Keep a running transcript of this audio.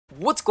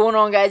What's going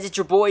on, guys? It's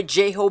your boy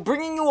J-Ho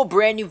bringing you a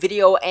brand new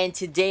video, and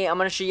today I'm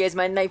going to show you guys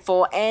my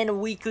Nightfall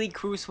and weekly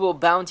Crucible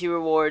bounty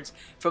rewards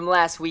from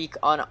last week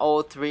on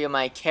all three of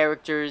my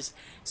characters.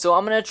 So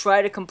I'm going to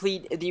try to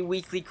complete the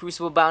weekly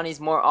Crucible bounties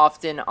more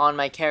often on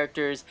my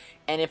characters,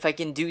 and if I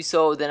can do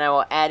so, then I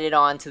will add it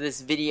on to this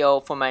video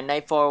for my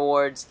Nightfall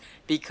rewards,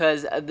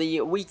 because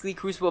the weekly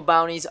Crucible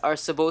bounties are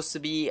supposed to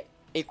be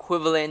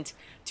equivalent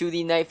to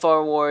the Nightfall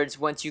rewards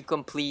once you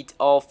complete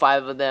all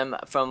 5 of them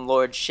from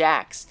Lord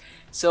Shaxx.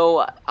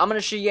 So I'm going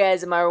to show you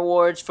guys my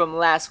rewards from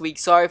last week.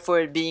 Sorry for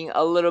it being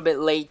a little bit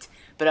late,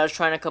 but I was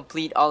trying to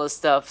complete all the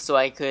stuff so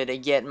I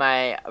could get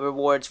my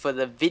rewards for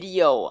the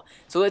video.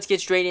 So let's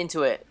get straight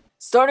into it.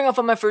 Starting off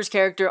on my first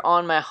character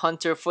on my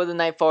Hunter for the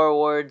Nightfall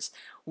rewards,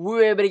 we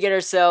were able to get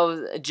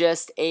ourselves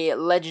just a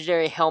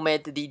legendary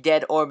helmet, the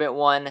Dead Orbit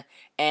one,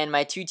 and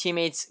my 2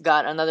 teammates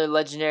got another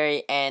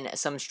legendary and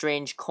some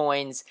strange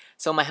coins.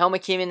 So my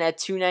helmet came in at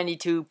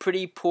 292,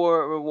 pretty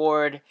poor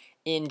reward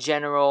in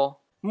general.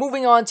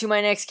 Moving on to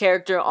my next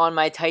character on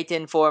my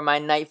Titan for my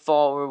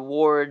Nightfall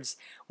rewards,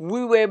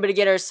 we were able to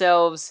get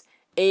ourselves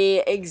a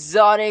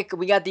exotic.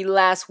 We got the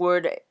Last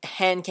Word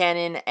hand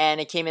cannon,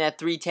 and it came in at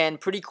 310.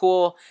 Pretty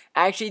cool.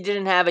 I actually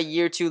didn't have a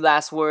year 2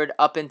 Last Word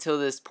up until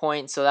this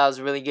point, so that was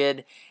really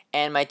good.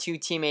 And my 2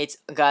 teammates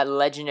got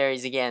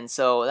legendaries again,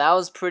 so that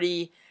was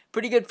pretty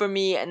good for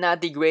me, and not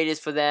the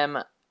greatest for them.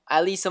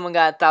 At least someone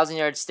got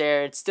 1,000-yard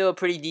stare. It's still a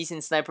pretty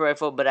decent sniper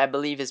rifle, but I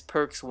believe his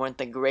perks weren't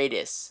the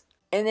greatest.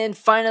 And then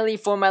finally,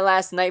 for my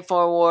last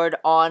Nightfall award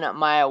on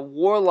my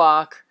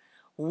Warlock,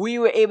 we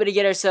were able to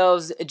get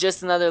ourselves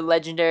just another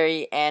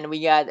legendary, and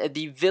we got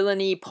the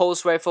Villainy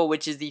Pulse Rifle,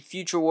 which is the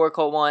Future War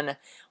Cult one.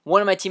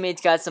 One of my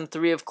teammates got some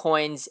 3 of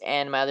coins,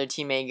 and my other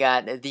teammate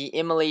got the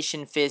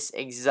Immolation Fist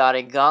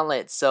Exotic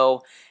Gauntlet.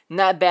 So,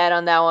 not bad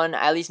on that one.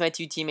 At least my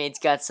 2 teammates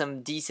got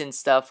some decent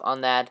stuff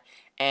on that.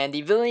 And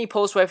the Villainy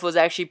Pulse Rifle is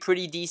actually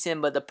pretty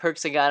decent, but the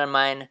perks I got on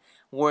mine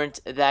weren't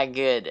that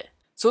good.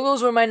 So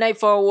those were my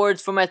Nightfall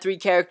awards for my 3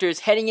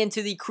 characters. Heading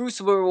into the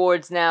Crucible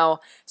rewards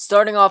now.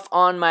 Starting off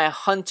on my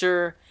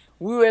Hunter,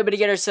 we were able to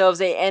get ourselves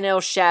a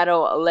NL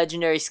Shadow, a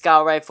Legendary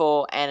Scout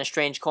Rifle, and a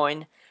Strange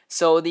Coin.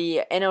 So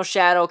the NL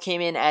Shadow came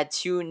in at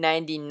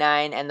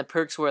 299, and the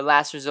perks were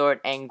Last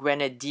Resort and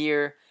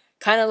Grenadier.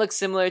 Kind of looks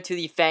similar to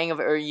the Fang of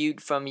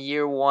Uryut from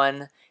year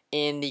 1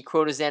 in the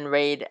Crota Zen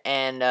raid,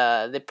 and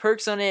the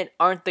perks on it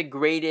aren't the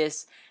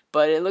greatest,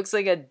 but it looks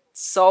like a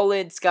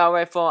solid scout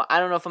rifle. I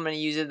don't know if I'm going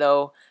to use it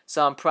though,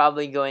 so I'm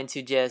probably going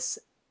to just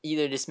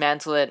either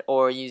dismantle it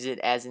or use it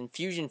as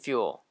infusion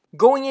fuel.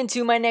 Going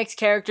into my next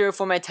character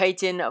for my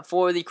Titan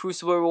for the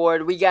Crucible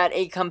reward, we got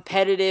a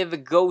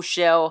competitive Ghost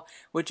Shell,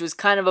 which was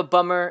kind of a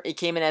bummer. It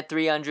came in at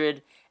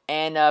 300.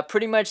 And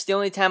pretty much the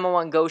only time I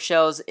want Ghost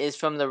Shells is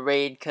from the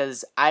raid,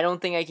 because I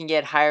don't think I can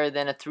get higher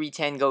than a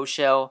 310 Ghost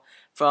Shell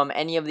from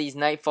any of these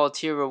Nightfall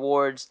tier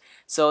rewards.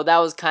 So that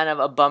was kind of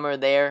a bummer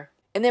there.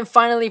 And then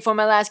finally, for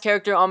my last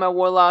character on my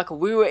Warlock,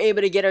 we were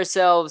able to get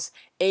ourselves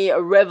a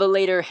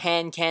Revelator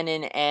hand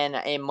cannon and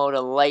a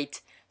Moda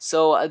Light.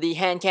 So the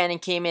hand cannon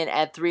came in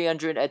at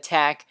 300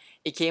 attack.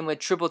 It came with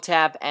triple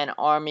tap and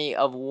army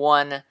of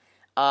 1.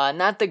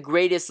 Not the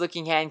greatest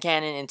looking hand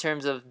cannon in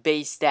terms of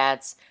base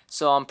stats,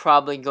 so I'm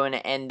probably going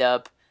to end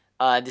up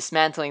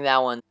dismantling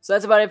that one. So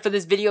that's about it for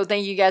this video.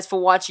 Thank you guys for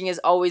watching. As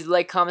always,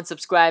 like, comment,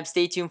 subscribe.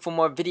 Stay tuned for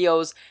more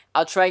videos.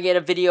 I'll try to get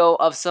a video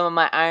of some of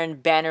my Iron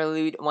Banner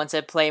loot once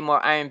I play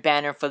more Iron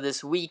Banner for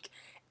this week,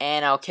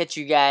 and I'll catch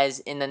you guys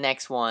in the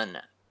next one.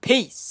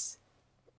 Peace!